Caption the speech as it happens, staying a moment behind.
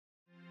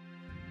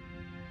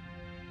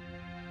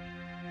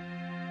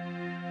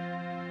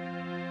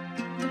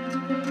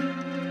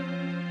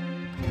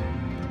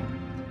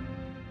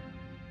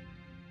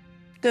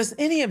Does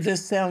any of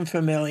this sound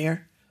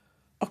familiar?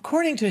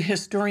 According to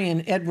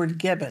historian Edward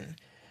Gibbon,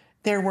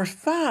 there were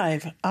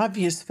 5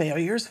 obvious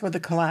failures for the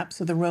collapse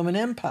of the Roman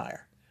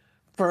Empire.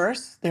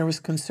 First, there was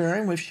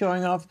concern with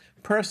showing off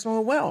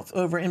personal wealth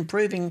over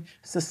improving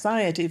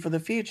society for the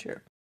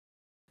future.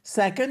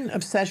 Second,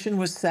 obsession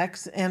with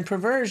sex and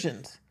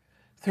perversions.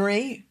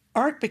 3,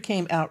 art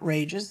became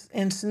outrageous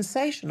and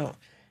sensational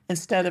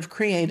instead of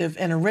creative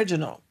and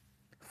original.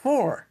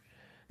 4,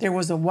 there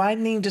was a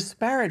widening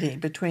disparity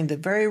between the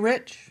very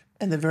rich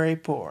and the very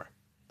poor.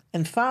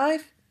 And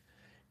 5,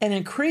 an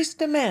increased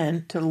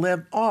demand to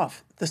live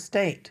off the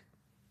state.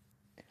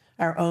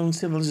 Our own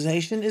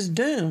civilization is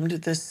doomed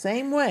the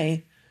same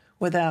way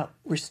without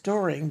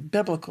restoring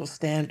biblical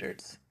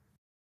standards.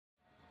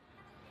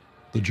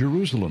 The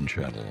Jerusalem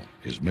Channel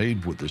is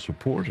made with the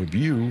support of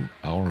you,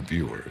 our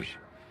viewers.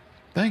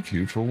 Thank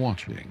you for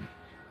watching.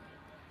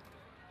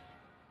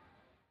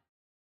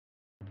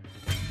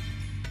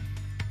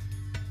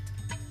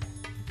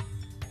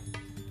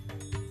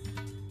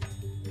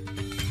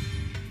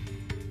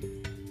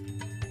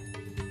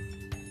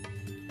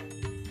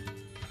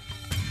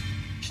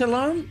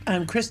 Shalom,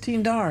 I'm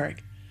Christine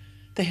Darg.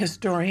 The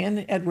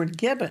historian Edward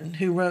Gibbon,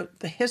 who wrote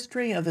The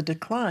History of the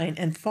Decline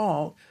and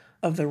Fall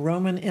of the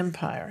Roman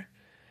Empire,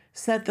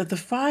 said that the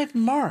 5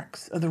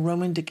 marks of the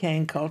Roman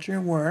decaying culture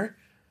were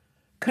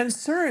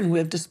concern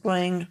with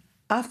displaying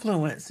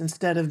affluence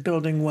instead of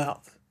building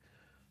wealth,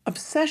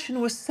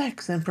 obsession with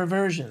sex and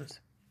perversions,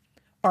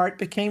 art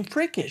became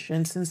freakish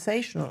and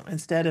sensational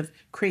instead of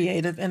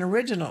creative and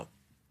original.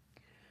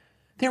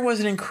 There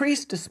was an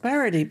increased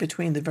disparity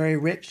between the very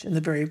rich and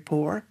the very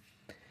poor,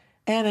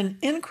 and an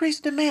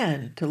increased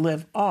demand to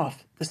live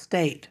off the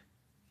state.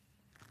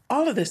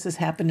 All of this has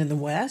happened in the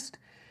West,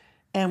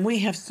 and we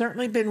have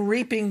certainly been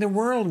reaping the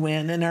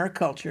whirlwind in our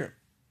culture.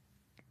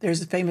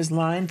 There's a famous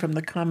line from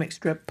the comic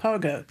strip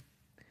Pogo: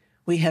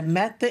 "We have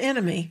met the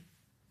enemy,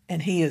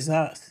 and he is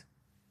us."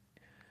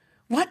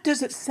 What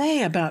does it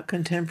say about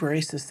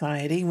contemporary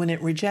society when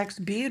it rejects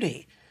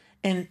beauty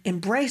and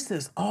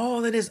embraces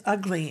all that is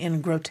ugly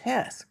and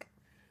grotesque?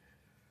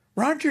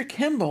 Roger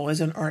Kimball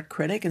is an art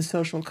critic and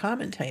social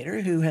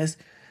commentator who has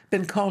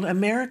been called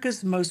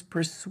America's most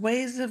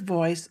persuasive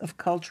voice of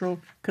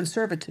cultural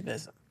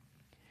conservatism.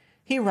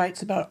 He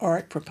writes about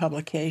art for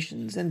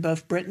publications in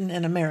both Britain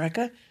and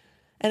America,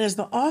 and is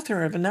the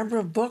author of a number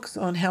of books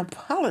on how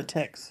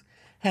politics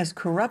has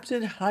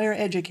corrupted higher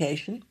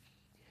education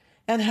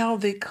and how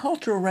the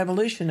Cultural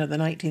Revolution of the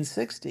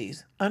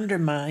 1960s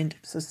undermined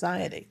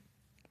society.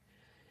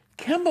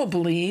 Kimball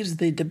believes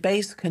the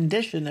debased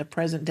condition of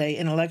present-day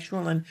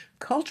intellectual and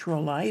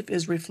cultural life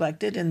is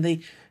reflected in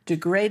the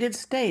degraded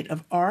state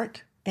of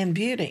art and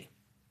beauty.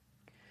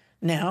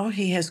 Now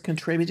he has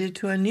contributed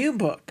to a new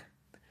book,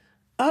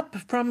 Up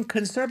from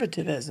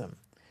Conservatism,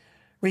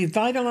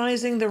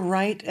 Revitalizing the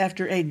Right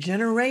After a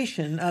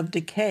Generation of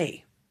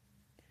Decay.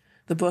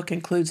 The book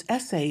includes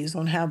essays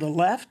on how the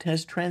left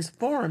has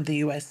transformed the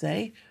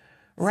USA,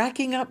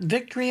 racking up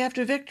victory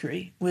after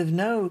victory with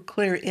no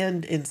clear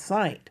end in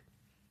sight.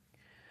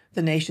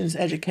 The nation's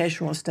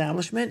educational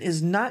establishment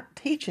is not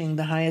teaching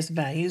the highest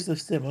values of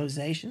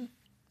civilization,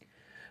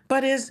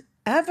 but is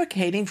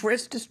advocating for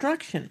its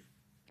destruction.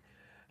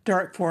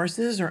 Dark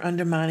forces are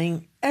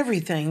undermining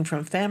everything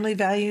from family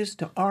values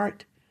to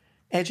art,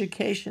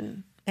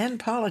 education, and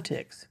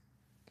politics.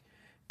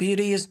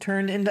 Beauty is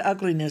turned into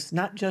ugliness,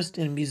 not just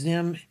in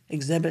museum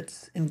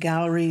exhibits, in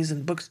galleries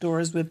and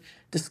bookstores with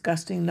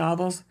disgusting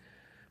novels,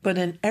 but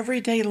in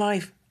everyday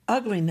life.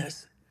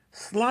 Ugliness,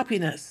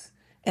 sloppiness,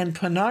 and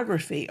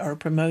pornography are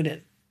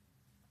promoted.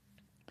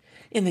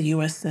 In the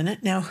U.S.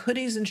 Senate, now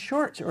hoodies and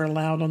shorts are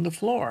allowed on the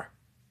floor.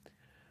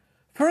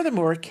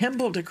 Furthermore,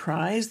 Kimball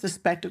decries the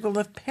spectacle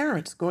of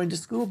parents going to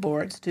school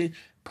boards to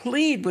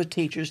plead with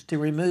teachers to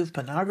remove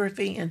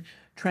pornography and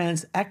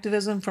trans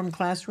activism from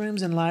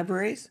classrooms and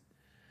libraries.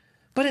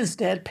 But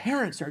instead,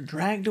 parents are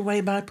dragged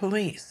away by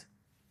police.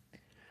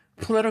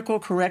 Political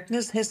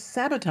correctness has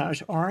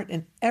sabotaged art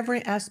in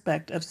every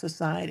aspect of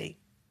society.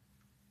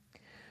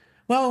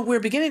 Well, we're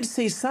beginning to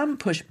see some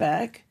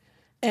pushback,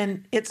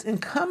 and it's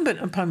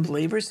incumbent upon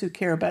believers who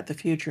care about the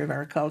future of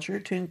our culture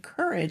to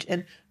encourage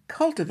and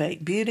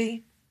cultivate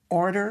beauty,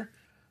 order,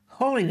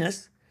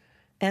 holiness,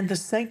 and the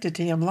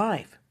sanctity of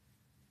life.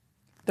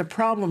 The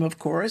problem, of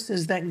course,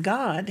 is that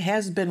God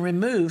has been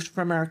removed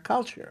from our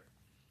culture.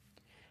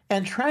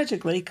 And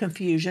tragically,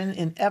 confusion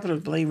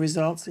inevitably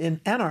results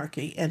in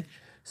anarchy and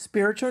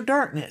spiritual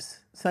darkness,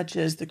 such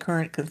as the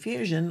current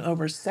confusion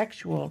over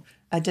sexual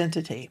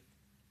identity.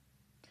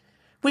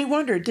 We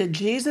wonder, did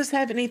Jesus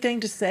have anything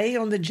to say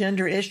on the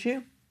gender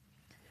issue?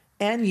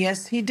 And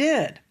yes, he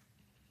did.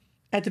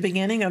 At the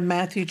beginning of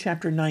Matthew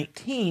chapter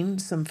 19,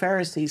 some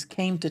Pharisees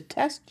came to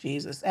test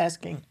Jesus,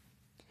 asking,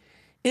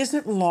 "Is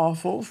it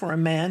lawful for a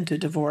man to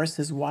divorce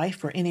his wife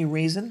for any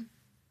reason?"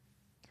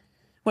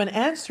 When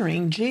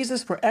answering,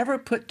 Jesus forever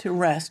put to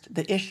rest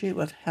the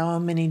issue of how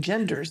many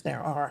genders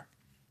there are.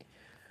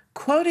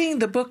 Quoting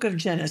the book of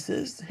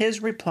Genesis,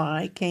 his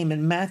reply came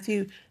in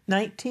Matthew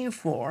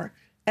 19:4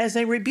 as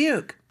a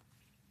rebuke.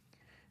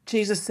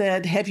 Jesus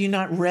said, "Have you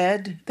not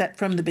read that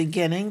from the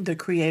beginning the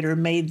Creator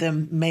made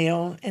them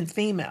male and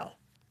female,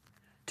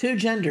 two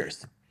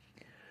genders?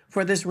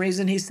 For this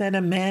reason, he said,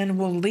 a man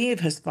will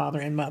leave his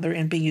father and mother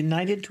and be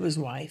united to his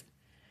wife,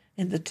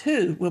 and the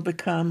two will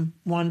become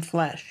one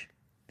flesh.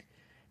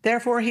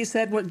 Therefore, he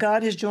said, what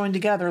God has joined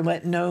together,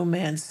 let no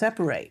man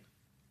separate."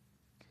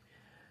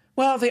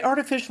 Well, the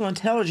artificial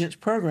intelligence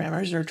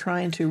programmers are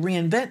trying to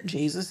reinvent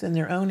Jesus in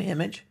their own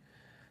image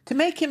to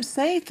make him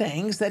say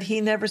things that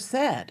he never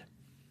said.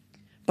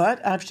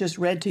 But I've just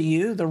read to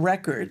you the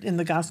record in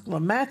the Gospel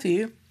of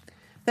Matthew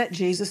that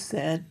Jesus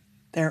said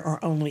there are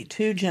only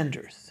two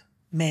genders,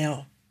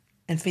 male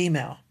and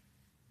female.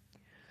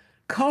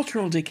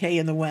 Cultural decay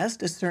in the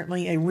West is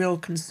certainly a real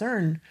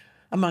concern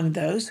among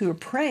those who are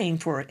praying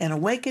for an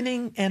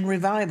awakening and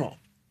revival.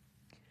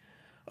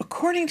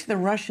 According to the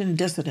Russian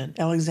dissident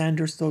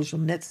Alexander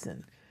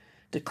Solzhenitsyn,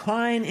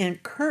 decline in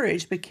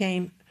courage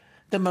became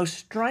the most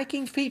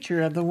striking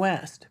feature of the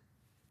West.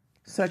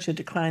 Such a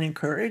decline in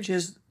courage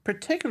is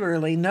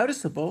particularly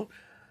noticeable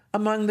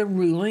among the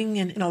ruling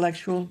and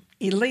intellectual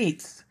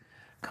elites,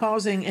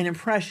 causing an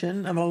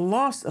impression of a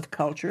loss of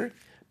culture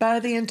by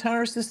the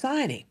entire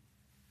society.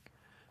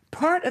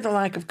 Part of the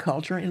lack of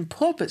culture in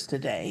pulpits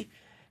today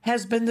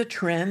has been the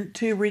trend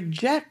to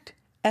reject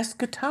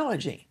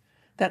eschatology.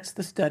 That's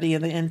the study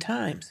of the end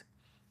times.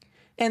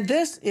 And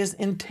this is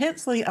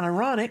intensely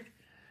ironic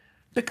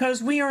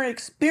because we are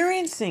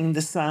experiencing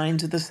the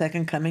signs of the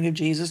second coming of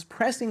Jesus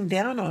pressing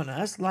down on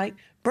us like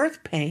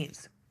birth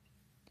pains.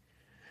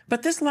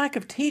 But this lack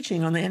of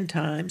teaching on the end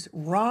times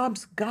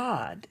robs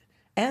God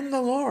and the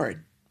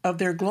Lord of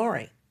their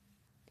glory.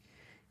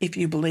 If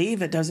you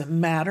believe it doesn't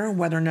matter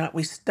whether or not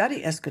we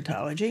study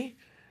eschatology,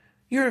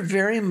 you're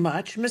very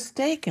much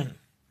mistaken.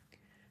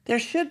 There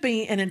should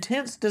be an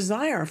intense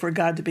desire for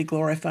God to be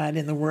glorified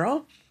in the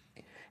world,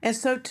 and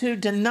so to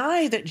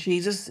deny that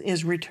Jesus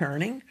is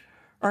returning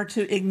or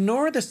to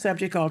ignore the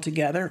subject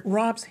altogether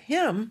robs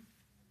him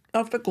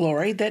of the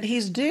glory that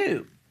he's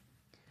due.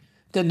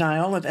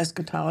 Denial of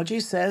eschatology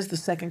says the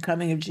second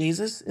coming of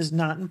Jesus is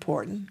not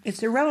important.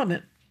 It's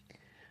irrelevant.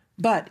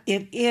 But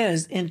it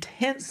is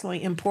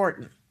intensely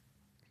important.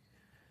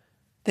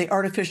 The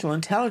artificial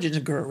intelligence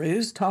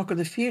gurus talk of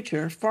the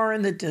future far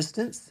in the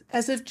distance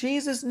as if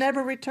Jesus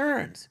never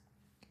returns.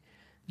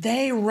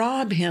 They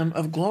rob him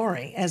of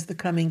glory as the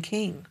coming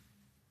king.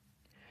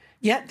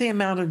 Yet the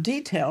amount of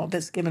detail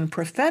that's given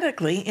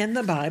prophetically in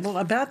the Bible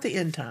about the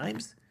end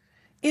times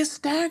is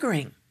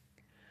staggering.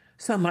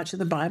 So much of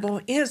the Bible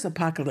is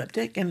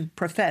apocalyptic and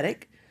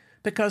prophetic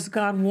because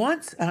God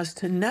wants us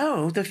to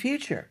know the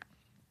future.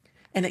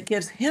 And it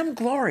gives him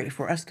glory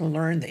for us to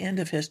learn the end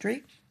of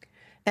history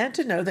and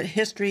to know that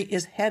history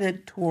is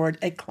headed toward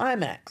a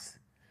climax,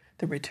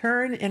 the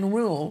return and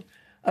rule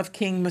of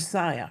King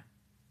Messiah.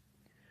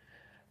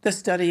 The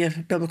study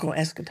of biblical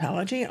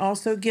eschatology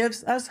also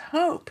gives us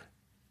hope.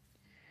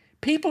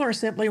 People are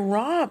simply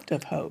robbed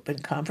of hope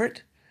and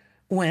comfort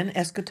when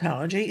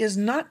eschatology is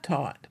not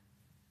taught.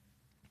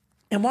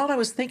 And while I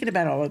was thinking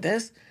about all of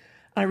this,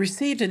 I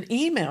received an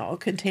email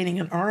containing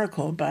an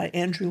article by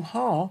Andrew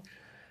Hall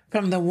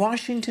from the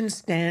Washington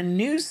Stand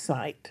news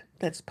site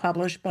that's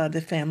published by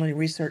the Family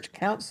Research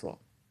Council.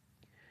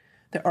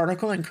 The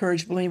article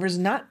encouraged believers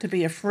not to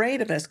be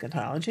afraid of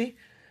eschatology,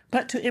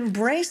 but to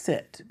embrace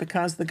it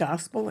because the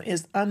gospel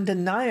is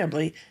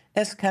undeniably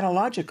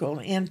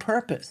eschatological in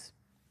purpose.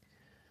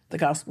 The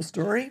gospel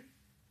story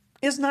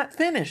is not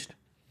finished.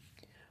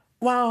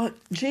 While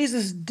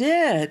Jesus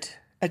did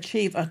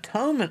achieve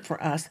atonement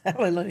for us,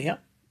 hallelujah,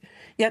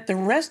 yet the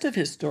rest of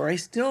his story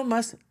still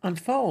must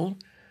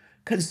unfold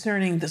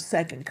concerning the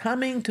second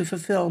coming to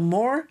fulfill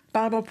more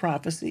Bible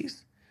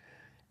prophecies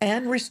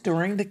and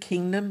restoring the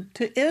kingdom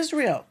to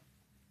Israel.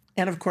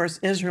 And of course,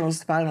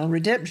 Israel's final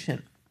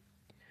redemption.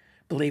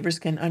 Believers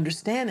can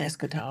understand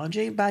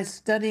eschatology by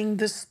studying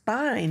the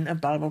spine of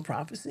Bible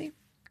prophecy,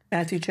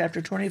 Matthew chapter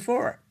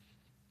 24.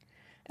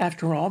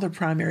 After all, the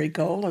primary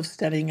goal of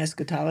studying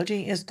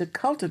eschatology is to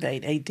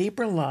cultivate a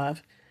deeper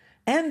love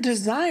and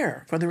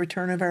desire for the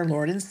return of our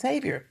Lord and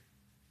Savior.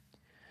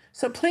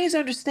 So please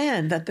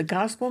understand that the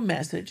gospel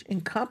message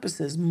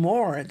encompasses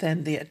more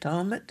than the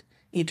atonement,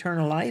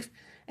 eternal life,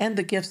 and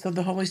the gifts of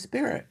the Holy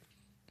Spirit.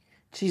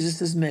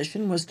 Jesus'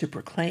 mission was to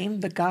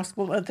proclaim the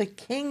gospel of the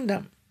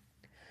kingdom,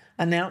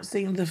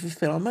 announcing the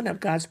fulfillment of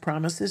God's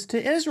promises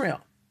to Israel,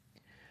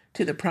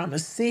 to the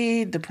promised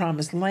seed, the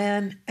promised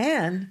land,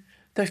 and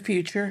the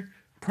future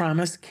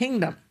promised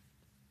kingdom.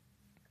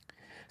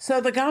 So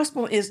the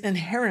gospel is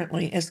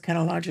inherently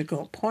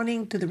eschatological,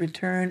 pointing to the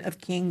return of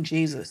King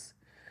Jesus,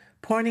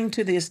 pointing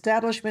to the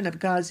establishment of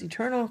God's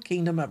eternal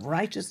kingdom of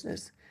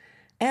righteousness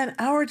and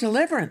our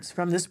deliverance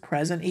from this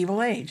present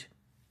evil age,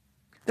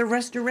 the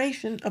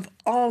restoration of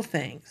all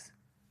things.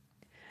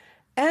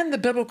 And the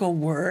biblical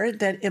word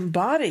that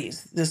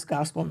embodies this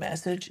gospel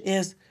message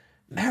is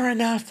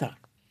Maranatha.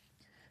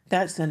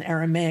 That's an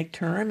Aramaic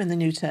term in the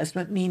New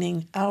Testament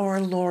meaning our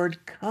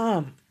Lord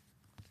come.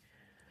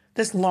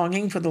 This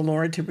longing for the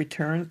Lord to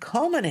return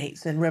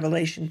culminates in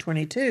Revelation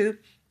 22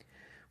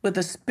 with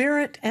the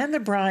Spirit and the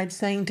bride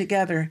saying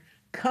together,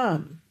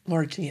 "Come,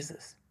 Lord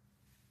Jesus."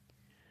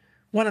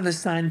 One of the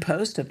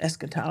signposts of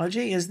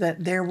eschatology is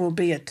that there will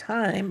be a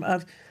time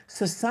of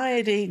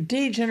society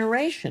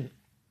degeneration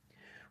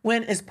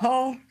when, as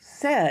Paul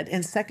said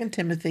in 2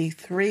 Timothy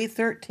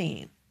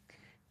 3:13,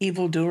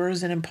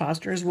 evildoers and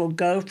impostors will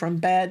go from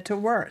bad to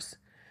worse,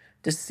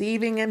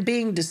 deceiving and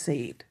being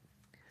deceived.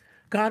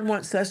 God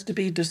wants us to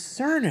be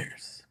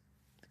discerners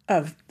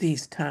of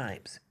these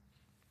times.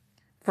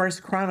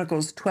 1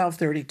 Chronicles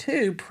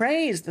 12:32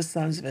 praised the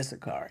sons of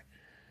Issachar,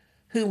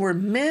 who were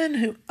men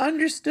who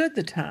understood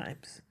the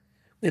times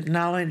with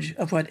knowledge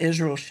of what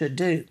Israel should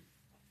do.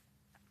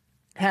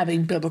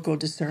 Having biblical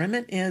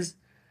discernment is,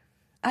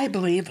 I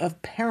believe,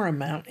 of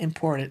paramount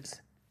importance.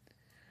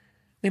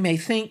 We may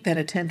think that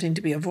attempting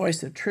to be a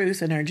voice of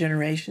truth in our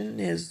generation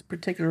is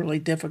particularly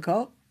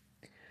difficult,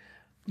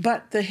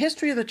 but the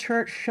history of the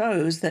church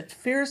shows that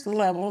fierce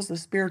levels of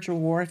spiritual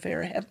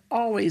warfare have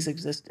always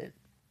existed.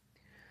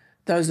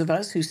 Those of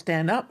us who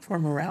stand up for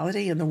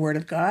morality and the Word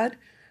of God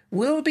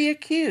will be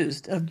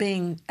accused of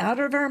being out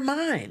of our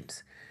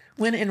minds,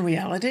 when in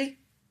reality,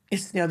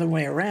 it's the other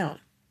way around.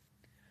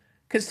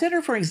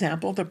 Consider, for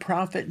example, the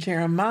prophet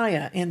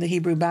Jeremiah in the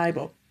Hebrew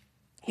Bible.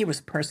 He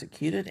was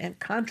persecuted and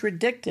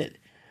contradicted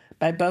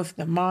by both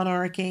the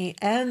monarchy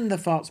and the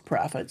false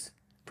prophets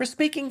for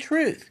speaking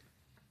truth.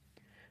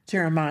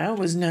 Jeremiah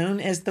was known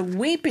as the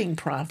weeping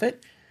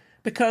prophet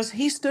because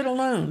he stood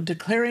alone,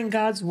 declaring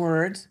God's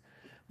words,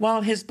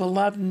 while his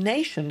beloved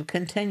nation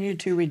continued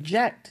to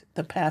reject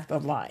the path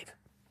of life.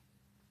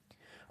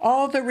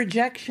 All the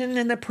rejection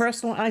and the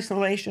personal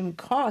isolation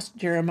cost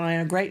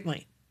Jeremiah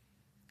greatly.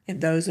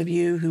 And those of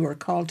you who are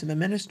called to the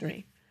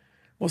ministry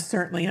will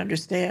certainly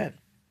understand.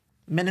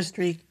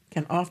 Ministry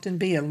can often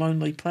be a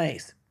lonely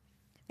place,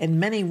 and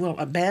many will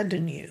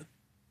abandon you.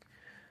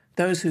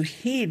 Those who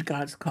heed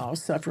God's call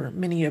suffer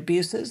many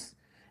abuses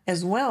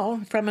as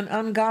well from an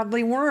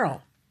ungodly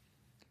world.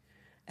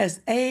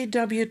 As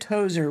A.W.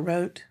 Tozer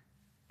wrote,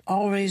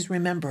 always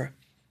remember,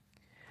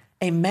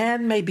 a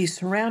man may be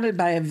surrounded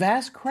by a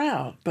vast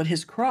crowd, but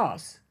his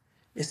cross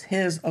is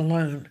his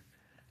alone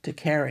to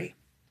carry.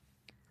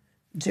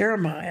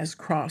 Jeremiah's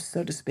cross,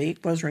 so to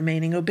speak, was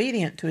remaining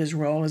obedient to his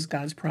role as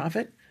God's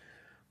prophet,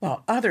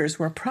 while others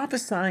were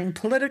prophesying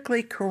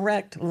politically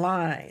correct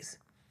lies.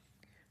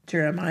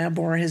 Jeremiah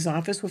bore his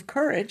office with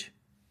courage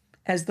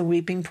as the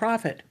weeping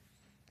prophet.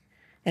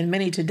 And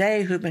many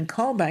today who've been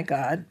called by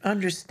God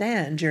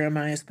understand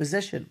Jeremiah's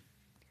position.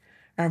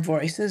 Our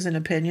voices and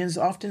opinions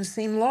often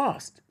seem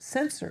lost,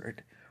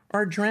 censored,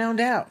 or drowned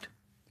out.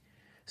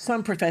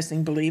 Some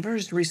professing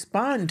believers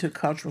respond to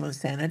cultural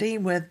insanity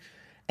with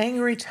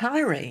angry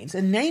tirades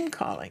and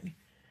name-calling.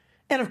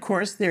 And of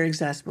course, their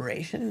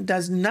exasperation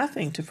does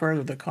nothing to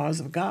further the cause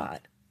of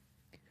God.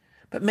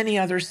 But many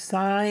others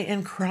sigh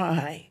and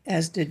cry,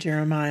 as did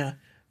Jeremiah,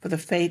 for the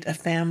fate of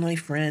family,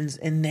 friends,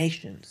 and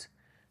nations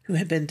who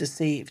have been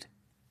deceived.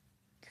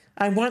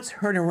 I once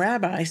heard a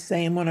rabbi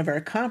say in one of our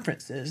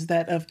conferences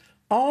that of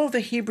all the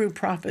Hebrew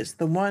prophets,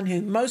 the one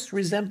who most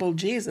resembled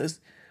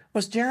Jesus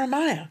was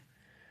Jeremiah,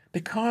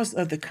 because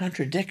of the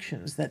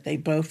contradictions that they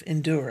both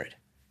endured.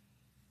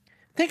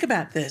 Think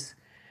about this.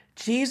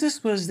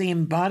 Jesus was the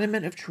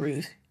embodiment of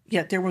truth,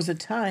 yet there was a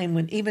time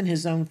when even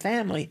his own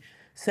family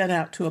set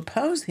out to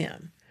oppose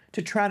him,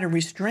 to try to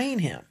restrain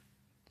him.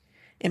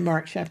 In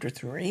Mark chapter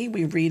 3,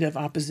 we read of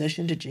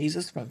opposition to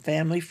Jesus from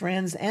family,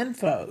 friends, and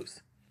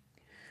foes.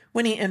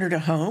 When he entered a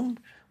home,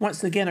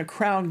 once again a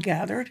crowd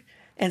gathered,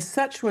 and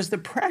such was the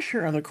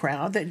pressure of the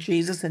crowd that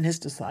Jesus and his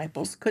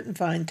disciples couldn't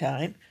find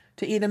time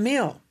to eat a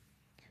meal.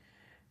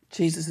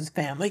 Jesus'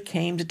 family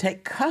came to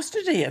take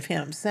custody of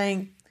him,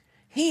 saying,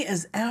 "He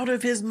is out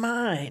of his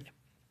mind."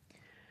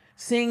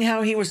 Seeing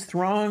how he was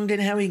thronged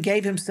and how he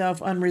gave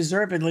himself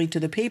unreservedly to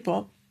the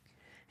people,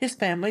 his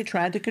family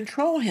tried to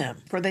control him,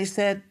 for they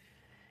said,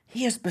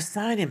 "He is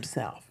beside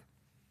himself."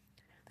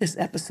 This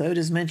episode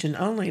is mentioned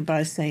only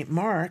by St.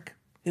 Mark,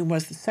 who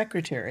was the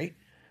secretary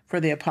for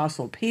the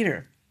Apostle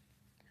Peter.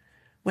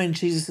 When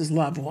Jesus'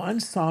 loved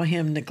ones saw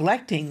him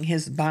neglecting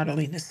his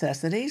bodily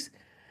necessities,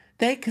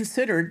 they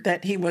considered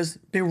that he was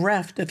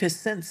bereft of his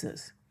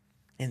senses,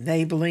 and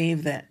they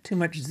believed that too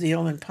much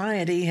zeal and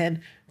piety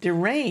had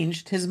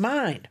deranged his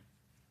mind.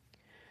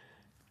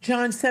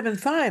 John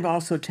 7:5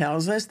 also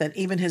tells us that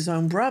even his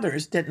own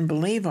brothers didn't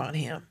believe on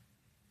him.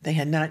 They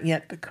had not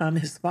yet become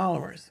his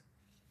followers.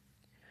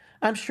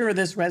 I'm sure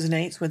this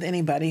resonates with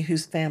anybody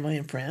whose family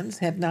and friends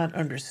have not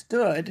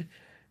understood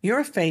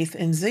your faith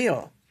and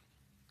zeal.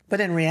 But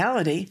in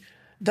reality,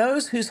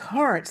 those whose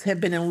hearts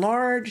have been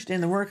enlarged in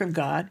the work of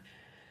God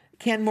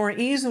can more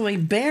easily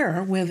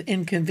bear with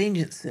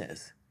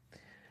inconveniences.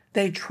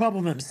 They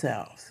trouble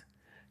themselves.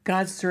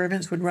 God's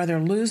servants would rather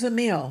lose a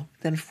meal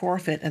than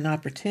forfeit an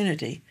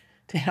opportunity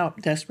to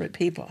help desperate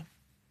people.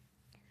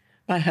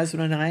 My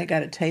husband and I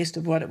got a taste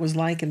of what it was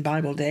like in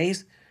Bible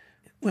days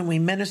when we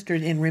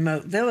ministered in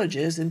remote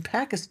villages in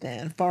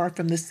Pakistan, far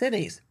from the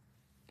cities.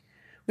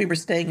 We were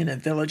staying in a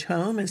village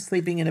home and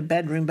sleeping in a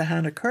bedroom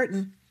behind a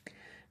curtain,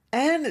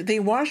 and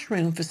the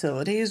washroom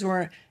facilities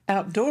were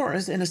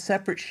outdoors in a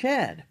separate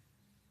shed.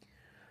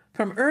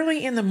 From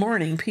early in the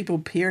morning, people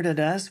peered at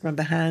us from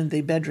behind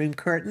the bedroom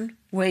curtain,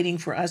 waiting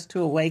for us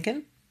to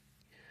awaken.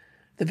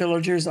 The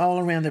villagers all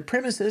around the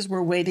premises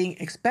were waiting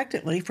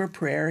expectantly for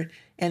prayer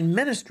and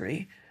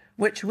ministry,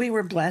 which we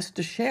were blessed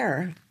to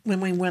share when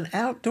we went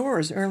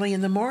outdoors early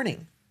in the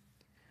morning.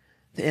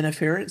 The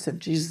interference of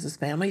Jesus'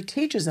 family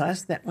teaches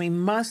us that we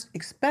must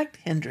expect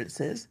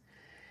hindrances,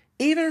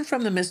 even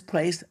from the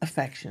misplaced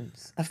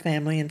affections of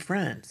family and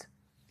friends.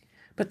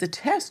 But the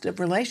test of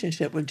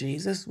relationship with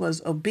Jesus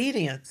was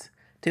obedience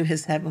to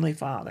his heavenly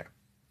Father.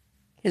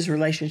 His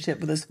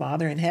relationship with his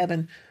Father in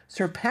heaven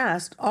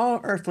surpassed all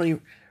earthly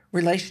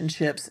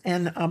relationships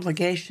and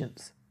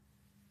obligations.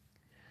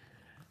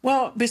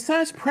 Well,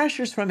 besides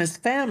pressures from his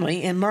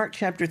family, in Mark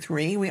chapter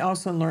 3, we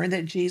also learn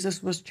that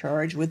Jesus was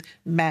charged with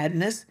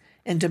madness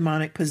and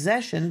demonic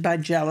possession by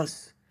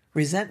jealous,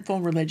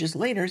 resentful religious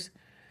leaders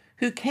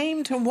who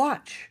came to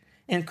watch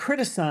and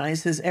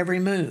criticize his every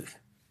move.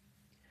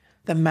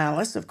 The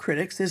malice of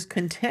critics is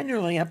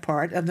continually a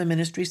part of the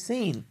ministry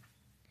scene.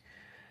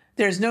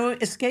 There's no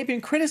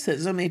escaping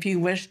criticism if you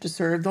wish to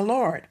serve the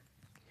Lord.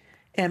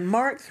 And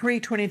Mark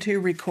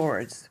 3:22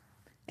 records,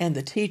 "And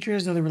the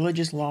teachers of the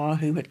religious law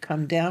who had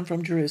come down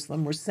from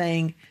Jerusalem were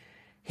saying,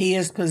 'He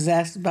is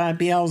possessed by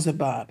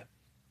Beelzebub.'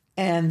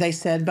 And they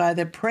said, 'By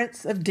the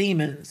prince of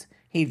demons,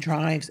 he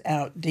drives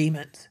out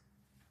demons.'"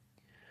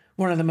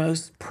 One of the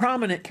most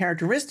prominent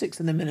characteristics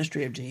in the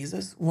ministry of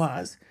Jesus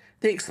was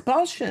the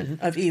expulsion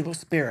of evil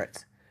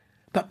spirits,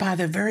 but by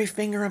the very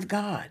finger of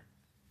God.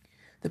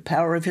 The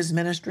power of his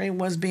ministry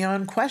was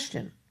beyond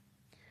question.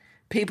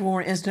 People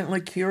were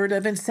instantly cured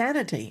of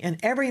insanity and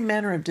every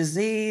manner of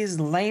disease,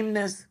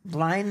 lameness,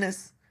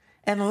 blindness,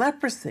 and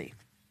leprosy.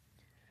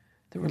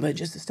 The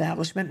religious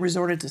establishment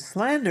resorted to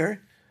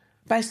slander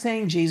by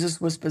saying Jesus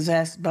was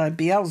possessed by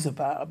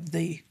Beelzebub,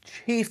 the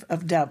chief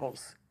of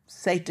devils,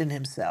 Satan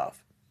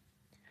himself.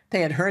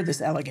 They had heard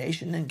this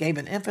allegation and gave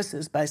an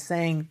emphasis by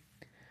saying,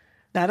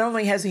 not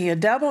only has he a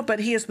devil, but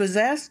he is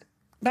possessed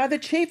by the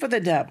chief of the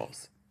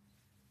devils.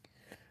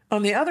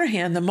 On the other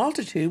hand, the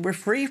multitude were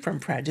free from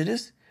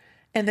prejudice,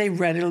 and they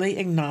readily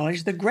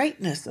acknowledged the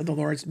greatness of the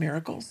Lord's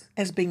miracles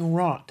as being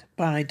wrought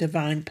by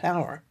divine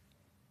power.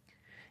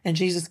 And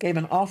Jesus gave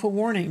an awful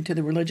warning to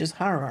the religious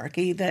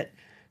hierarchy that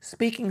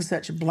speaking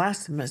such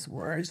blasphemous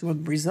words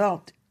would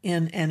result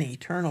in an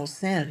eternal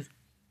sin.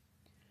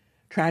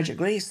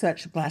 Tragically,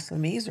 such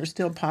blasphemies are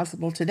still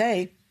possible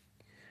today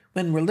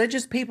when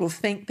religious people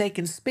think they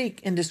can speak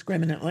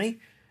indiscriminately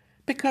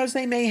because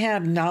they may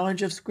have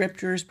knowledge of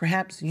scriptures,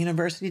 perhaps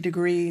university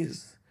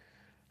degrees,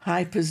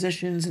 high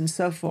positions, and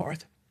so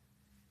forth.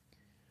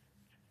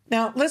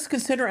 Now, let's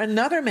consider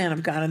another man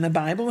of God in the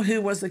Bible who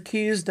was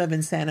accused of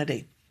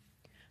insanity.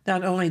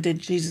 Not only did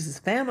Jesus'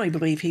 family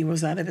believe he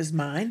was out of his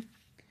mind,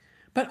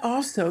 but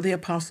also the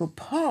Apostle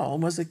Paul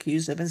was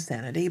accused of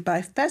insanity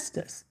by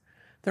Festus,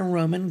 the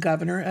Roman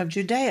governor of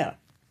Judea.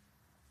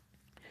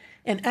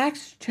 In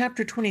Acts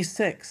chapter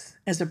 26,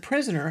 as a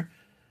prisoner,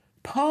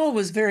 Paul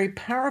was very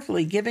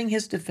powerfully giving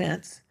his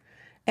defense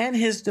and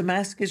his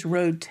Damascus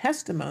Road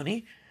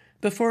testimony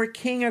before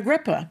King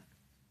Agrippa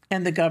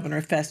and the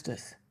governor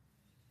Festus.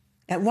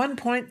 At one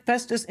point,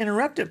 Festus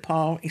interrupted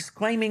Paul,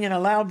 exclaiming in a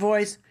loud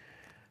voice,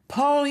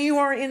 "Paul, you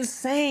are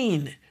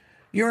insane.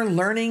 Your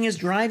learning is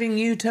driving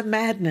you to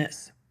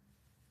madness."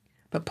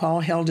 But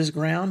Paul held his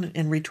ground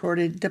and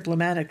retorted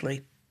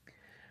diplomatically,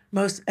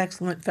 "Most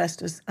excellent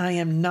Festus, I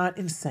am not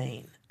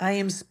insane. I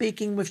am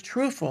speaking with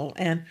truthful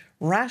and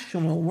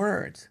rational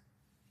words."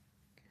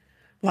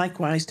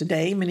 Likewise,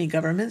 today, many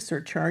governments are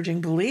charging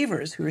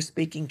believers who are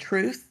speaking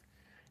truth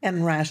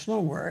and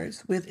rational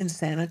words with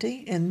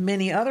insanity and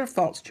many other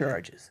false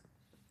charges.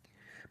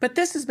 But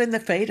this has been the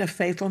fate of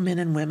faithful men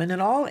and women in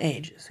all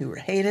ages who are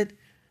hated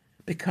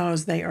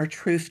because they are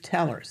truth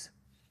tellers.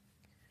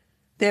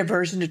 Their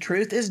aversion to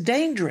truth is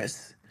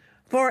dangerous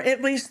for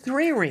at least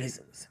three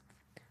reasons.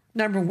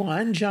 Number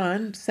one,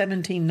 John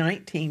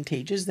 17:19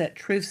 teaches that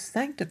truth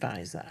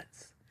sanctifies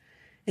us.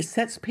 It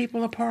sets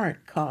people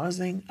apart,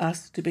 causing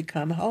us to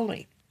become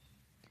holy.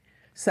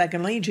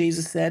 Secondly,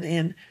 Jesus said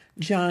in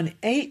John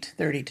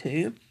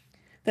 8:32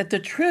 that the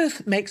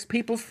truth makes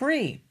people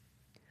free.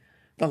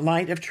 The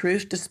light of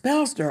truth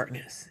dispels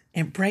darkness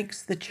and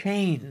breaks the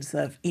chains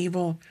of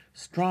evil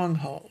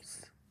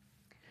strongholds.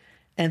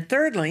 And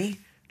thirdly,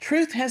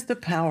 truth has the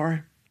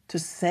power to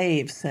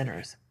save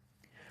sinners.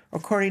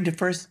 According to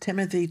 1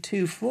 Timothy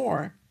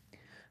 2:4,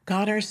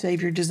 God our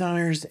Savior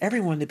desires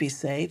everyone to be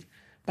saved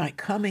by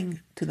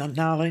coming to the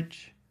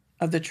knowledge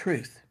of the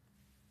truth.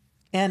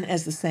 And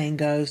as the saying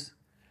goes,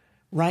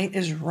 right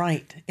is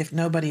right if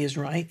nobody is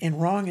right,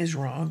 and wrong is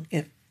wrong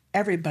if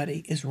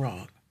everybody is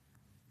wrong.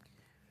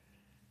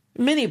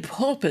 Many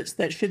pulpits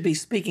that should be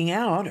speaking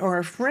out are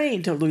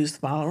afraid to lose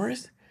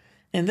followers,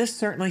 and this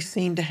certainly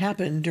seemed to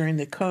happen during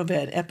the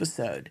COVID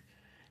episode.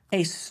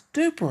 A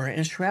stupor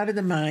enshrouded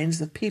the minds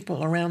of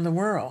people around the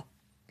world.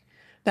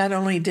 Not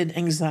only did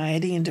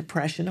anxiety and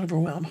depression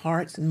overwhelm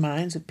hearts and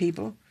minds of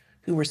people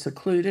who were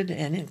secluded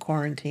and in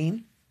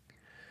quarantine,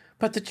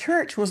 but the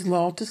church was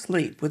lulled to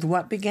sleep with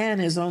what began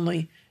as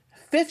only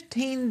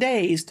 15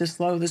 days to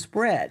slow the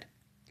spread.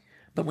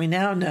 But we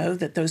now know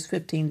that those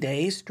 15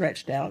 days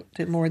stretched out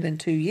to more than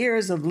 2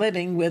 years of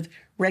living with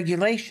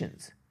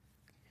regulations.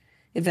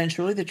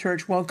 Eventually, the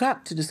church woke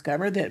up to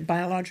discover that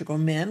biological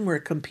men were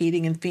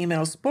competing in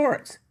female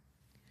sports.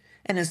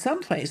 And in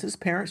some places,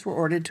 parents were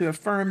ordered to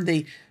affirm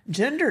the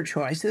gender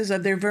choices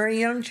of their very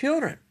young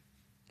children.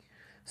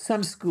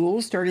 Some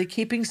schools started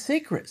keeping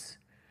secrets,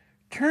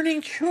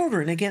 turning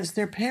children against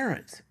their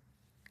parents.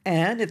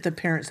 And if the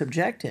parents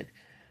objected,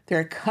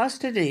 their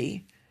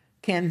custody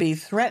can be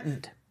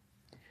threatened.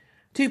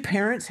 Do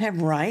parents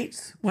have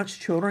rights once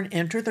children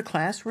enter the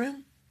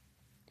classroom?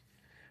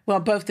 Well,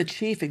 both the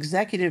chief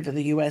executive of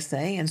the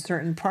USA and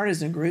certain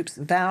partisan groups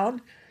vowed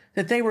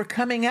that they were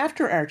coming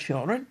after our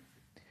children,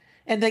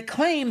 and they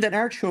claimed that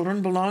our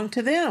children belonged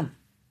to them.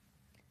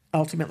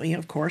 Ultimately,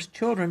 of course,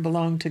 children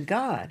belong to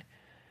God.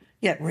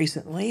 Yet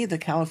recently, the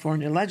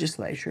California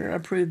legislature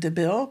approved a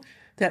bill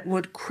that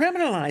would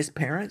criminalize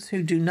parents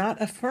who do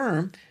not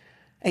affirm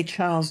a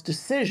child's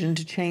decision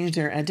to change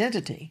their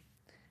identity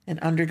and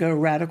undergo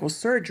radical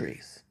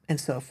surgeries and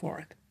so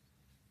forth.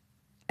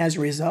 As a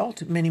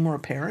result, many more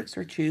parents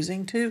are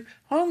choosing to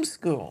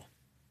homeschool.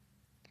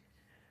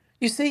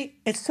 You see,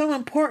 it's so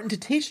important to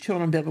teach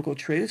children biblical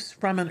truths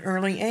from an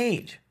early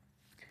age.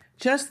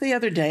 Just the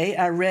other day,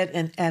 I read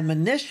an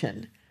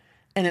admonition,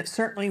 and it's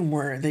certainly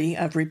worthy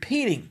of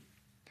repeating.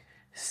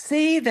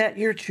 See that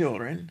your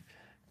children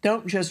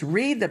don't just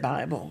read the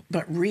Bible,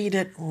 but read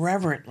it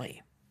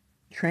reverently.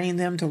 Train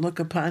them to look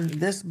upon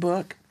this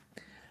book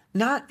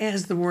not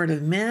as the word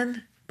of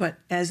men, but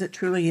as it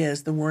truly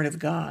is, the word of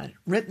God,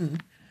 written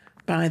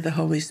by the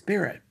Holy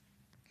Spirit.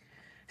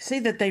 See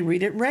that they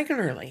read it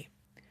regularly.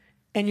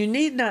 And you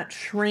need not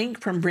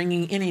shrink from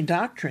bringing any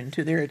doctrine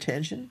to their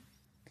attention.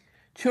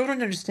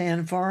 Children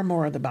understand far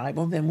more of the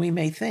Bible than we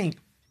may think.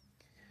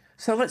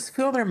 So let's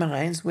fill their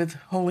minds with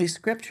Holy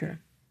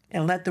Scripture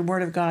and let the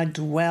Word of God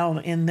dwell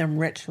in them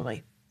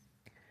richly.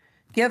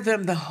 Give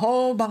them the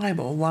whole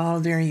Bible while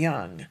they're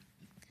young.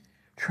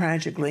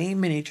 Tragically,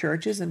 many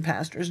churches and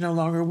pastors no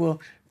longer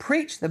will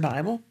preach the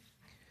Bible,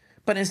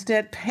 but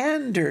instead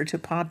pander to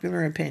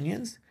popular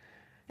opinions,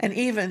 and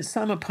even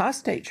some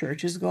apostate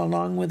churches go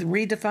along with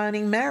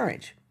redefining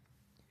marriage.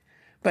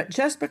 But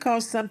just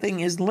because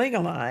something is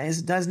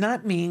legalized does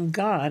not mean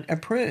God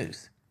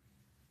approves.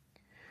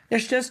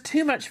 There's just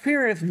too much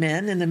fear of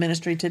men in the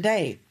ministry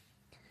today.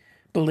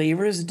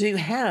 Believers do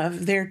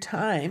have their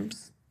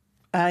times,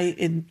 I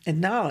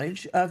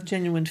acknowledge, of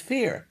genuine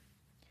fear.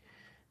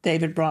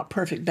 David brought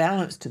perfect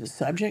balance to the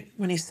subject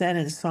when he said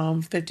in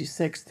Psalm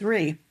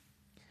 56:3,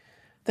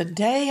 "The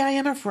day I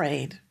am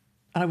afraid,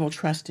 I will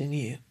trust in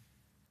you."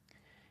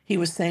 He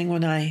was saying,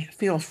 when I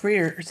feel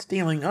fear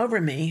stealing over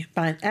me,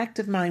 by an act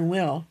of my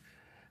will,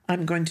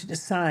 I'm going to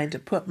decide to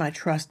put my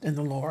trust in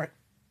the Lord.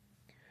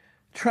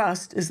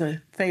 Trust is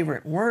a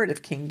favorite word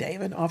of King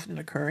David, often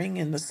occurring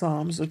in the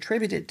Psalms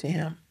attributed to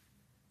him.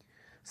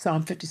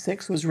 Psalm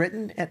 56 was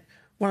written at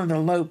one of the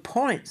low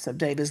points of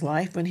David's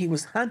life when he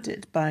was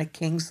hunted by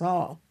King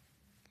Saul.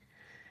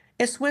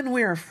 It's when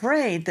we're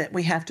afraid that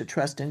we have to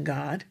trust in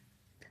God,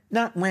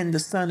 not when the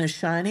sun is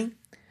shining.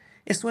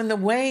 It's when the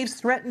waves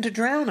threaten to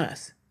drown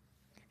us.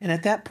 And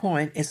at that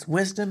point, it's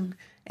wisdom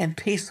and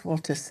peaceful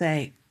to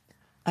say,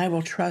 I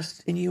will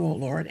trust in you, O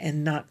Lord,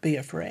 and not be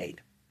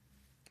afraid.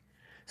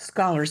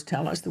 Scholars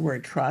tell us the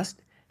word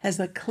trust has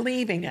a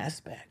cleaving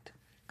aspect,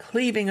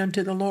 cleaving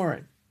unto the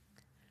Lord.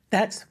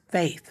 That's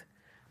faith,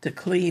 to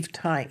cleave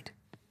tight.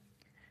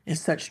 And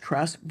such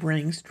trust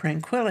brings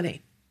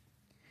tranquility.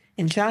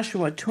 In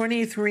Joshua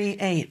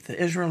 23:8,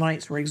 the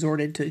Israelites were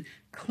exhorted to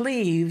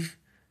cleave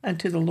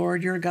unto the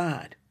Lord your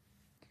God.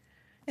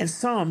 And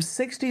Psalm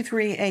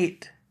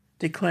 63:8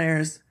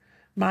 declares,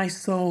 my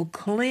soul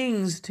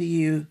clings to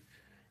you,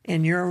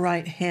 and your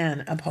right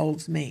hand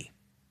upholds me.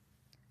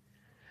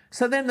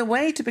 So then the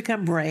way to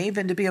become brave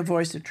and to be a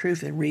voice of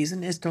truth and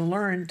reason is to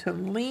learn to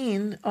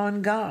lean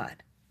on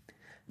God.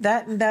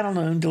 That and that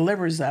alone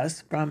delivers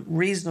us from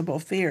reasonable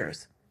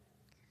fears.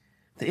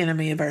 The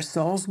enemy of our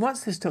souls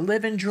wants us to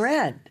live in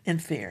dread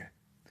and fear.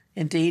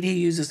 Indeed, he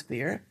uses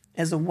fear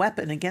as a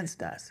weapon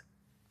against us.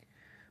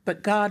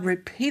 But God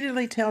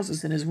repeatedly tells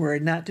us in his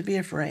word not to be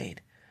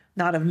afraid,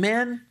 not of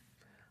men,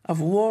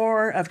 of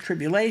war, of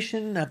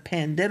tribulation, of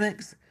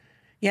pandemics.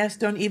 Yes,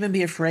 don't even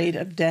be afraid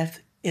of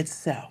death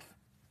itself.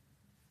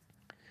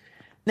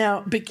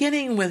 Now,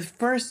 beginning with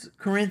 1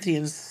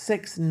 Corinthians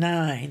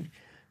 6:9,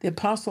 the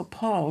Apostle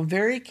Paul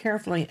very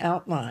carefully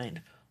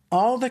outlined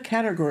all the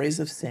categories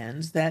of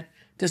sins that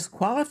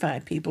disqualify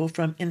people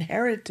from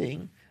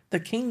inheriting the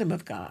kingdom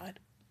of God.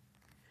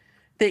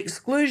 The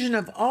exclusion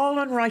of all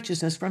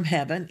unrighteousness from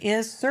heaven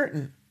is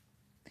certain.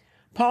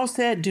 Paul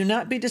said, do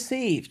not be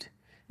deceived,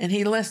 and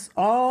he lists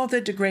all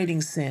the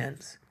degrading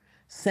sins,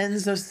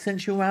 sins of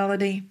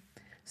sensuality,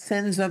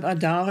 sins of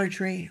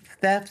idolatry,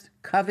 theft,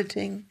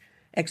 coveting,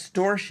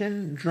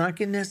 extortion,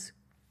 drunkenness.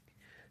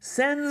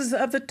 sins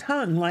of the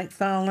tongue like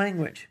foul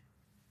language.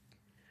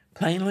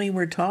 Plainly,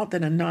 we're taught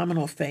that a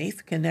nominal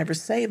faith can never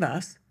save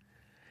us.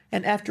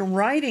 And after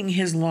writing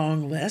his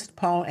long list,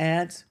 Paul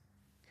adds,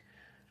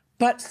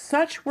 "But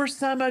such were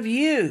some of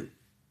you.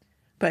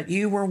 But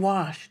you were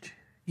washed,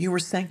 you were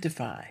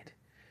sanctified,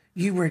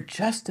 you were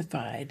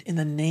justified in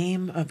the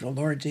name of the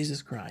Lord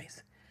Jesus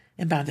Christ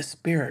and by the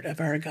Spirit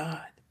of our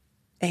God."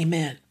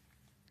 Amen.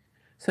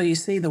 So you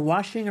see, the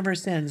washing of our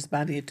sins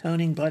by the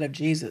atoning blood of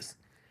Jesus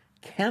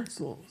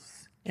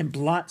cancels and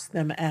blots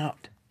them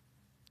out.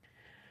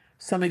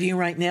 Some of you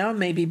right now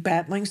may be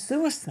battling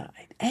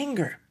suicide,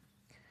 anger,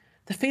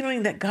 the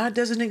feeling that God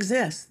doesn't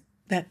exist,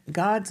 that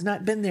God's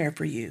not been there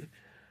for you.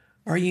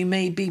 Or you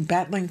may be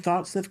battling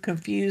thoughts of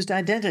confused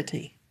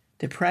identity,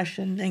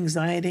 depression,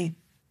 anxiety,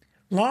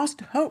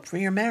 lost hope for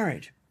your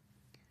marriage.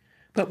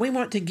 But we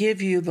want to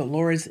give you the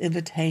Lord's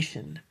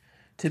invitation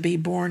to be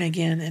born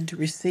again and to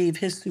receive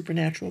his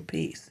supernatural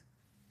peace.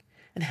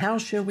 And how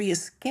shall we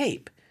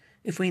escape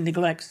if we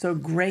neglect so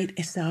great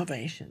a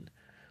salvation,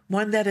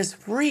 one that is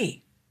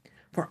free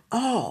for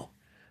all,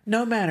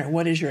 no matter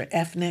what is your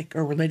ethnic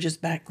or religious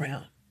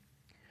background?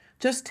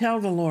 Just tell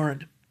the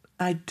Lord,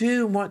 "I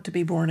do want to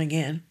be born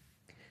again.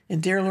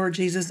 And dear Lord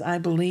Jesus, I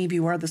believe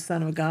you are the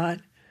Son of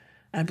God.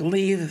 I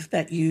believe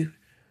that you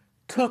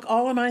took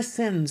all of my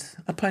sins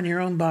upon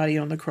your own body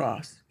on the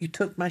cross. You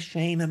took my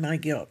shame and my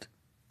guilt.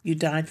 You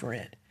died for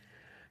it.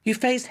 You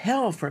faced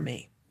hell for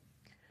me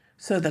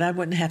so that I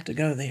wouldn't have to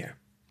go there.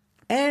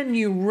 And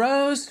you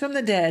rose from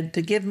the dead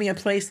to give me a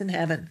place in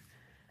heaven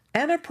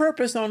and a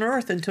purpose on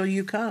earth until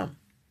you come."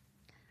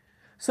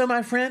 So,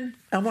 my friend,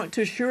 I want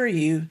to assure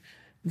you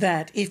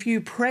that if you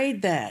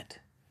prayed that,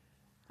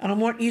 I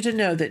want you to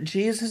know that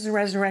Jesus'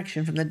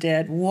 resurrection from the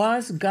dead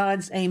was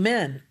God's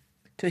amen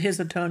to his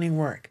atoning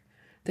work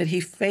that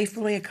he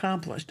faithfully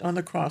accomplished on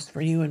the cross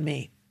for you and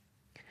me.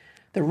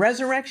 The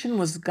resurrection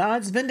was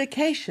God's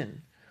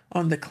vindication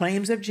on the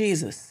claims of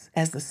Jesus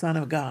as the Son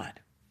of God.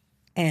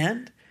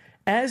 And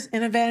as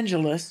an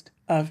evangelist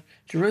of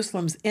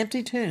Jerusalem's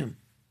empty tomb,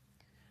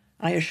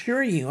 I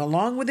assure you,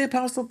 along with the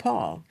Apostle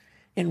Paul,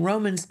 in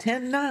Romans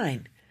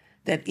 10:9,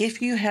 that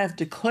if you have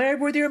declared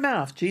with your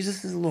mouth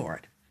Jesus is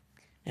Lord,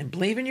 and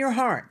believe in your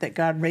heart that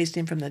God raised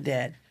him from the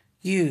dead,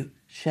 you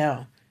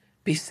shall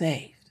be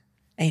saved.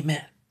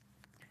 Amen.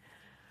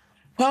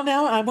 Well,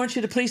 now I want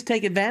you to please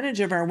take advantage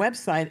of our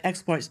website,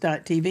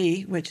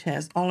 exploits.tv, which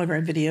has all of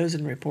our videos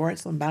and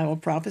reports on Bible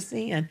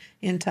prophecy and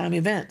end-time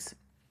events.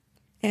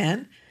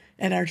 And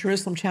at our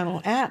Jerusalem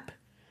Channel app,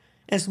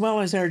 as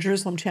well as our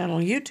Jerusalem Channel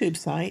YouTube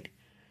site,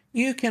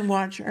 you can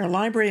watch our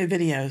library of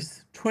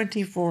videos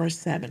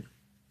 24/7.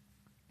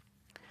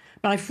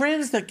 My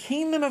friends, the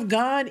kingdom of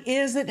God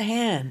is at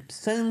hand.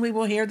 Soon we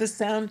will hear the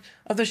sound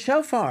of the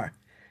shofar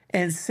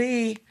and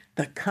see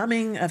the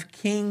coming of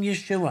King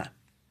Yeshua.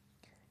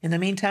 In the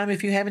meantime,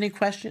 if you have any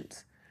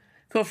questions,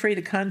 feel free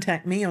to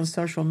contact me on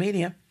social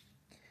media,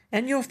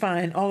 and you'll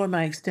find all of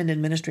my extended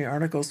ministry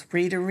articles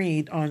free to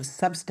read on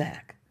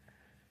Substack.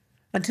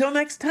 Until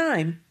next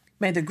time,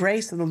 may the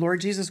grace of the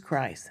Lord Jesus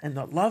Christ and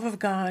the love of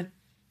God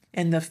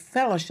and the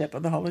fellowship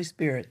of the Holy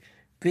Spirit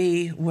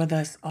be with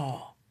us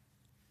all.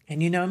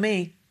 And you know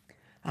me,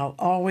 I'll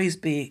always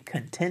be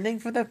contending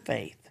for the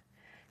faith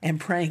and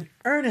praying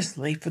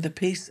earnestly for the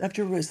peace of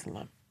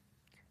Jerusalem.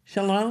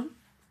 Shalom.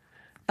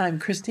 I'm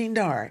Christine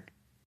Darg.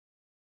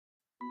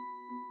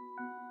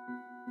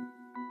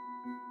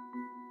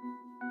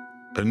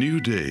 A new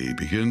day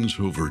begins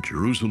over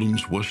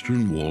Jerusalem's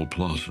Western Wall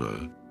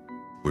Plaza,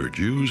 where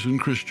Jews and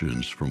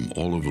Christians from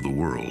all over the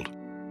world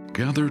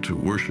gather to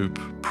worship,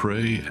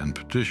 pray, and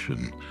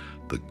petition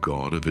the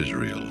God of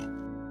Israel.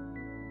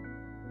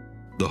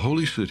 The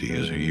Holy City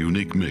is a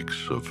unique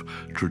mix of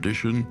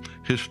tradition,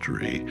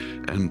 history,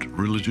 and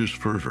religious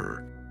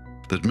fervor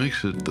that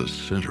makes it the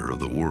center of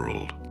the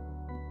world.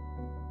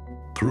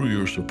 Through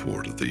your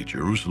support of the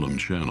Jerusalem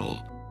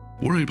Channel,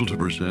 we're able to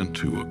present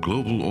to a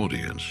global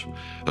audience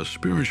a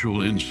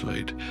spiritual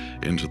insight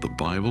into the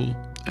Bible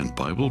and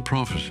Bible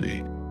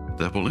prophecy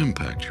that will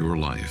impact your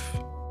life.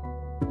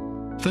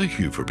 Thank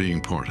you for being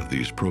part of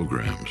these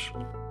programs.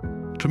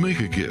 To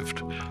make a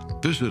gift,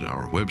 visit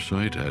our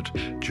website at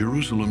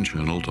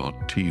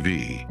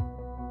jerusalemchannel.tv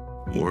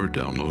or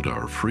download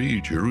our free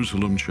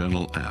Jerusalem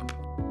Channel app,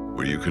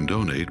 where you can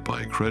donate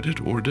by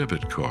credit or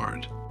debit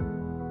card.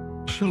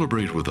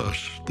 Celebrate with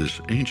us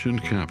this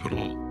ancient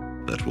capital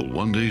that will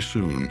one day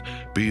soon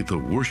be the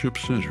worship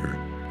center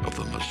of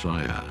the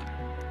Messiah.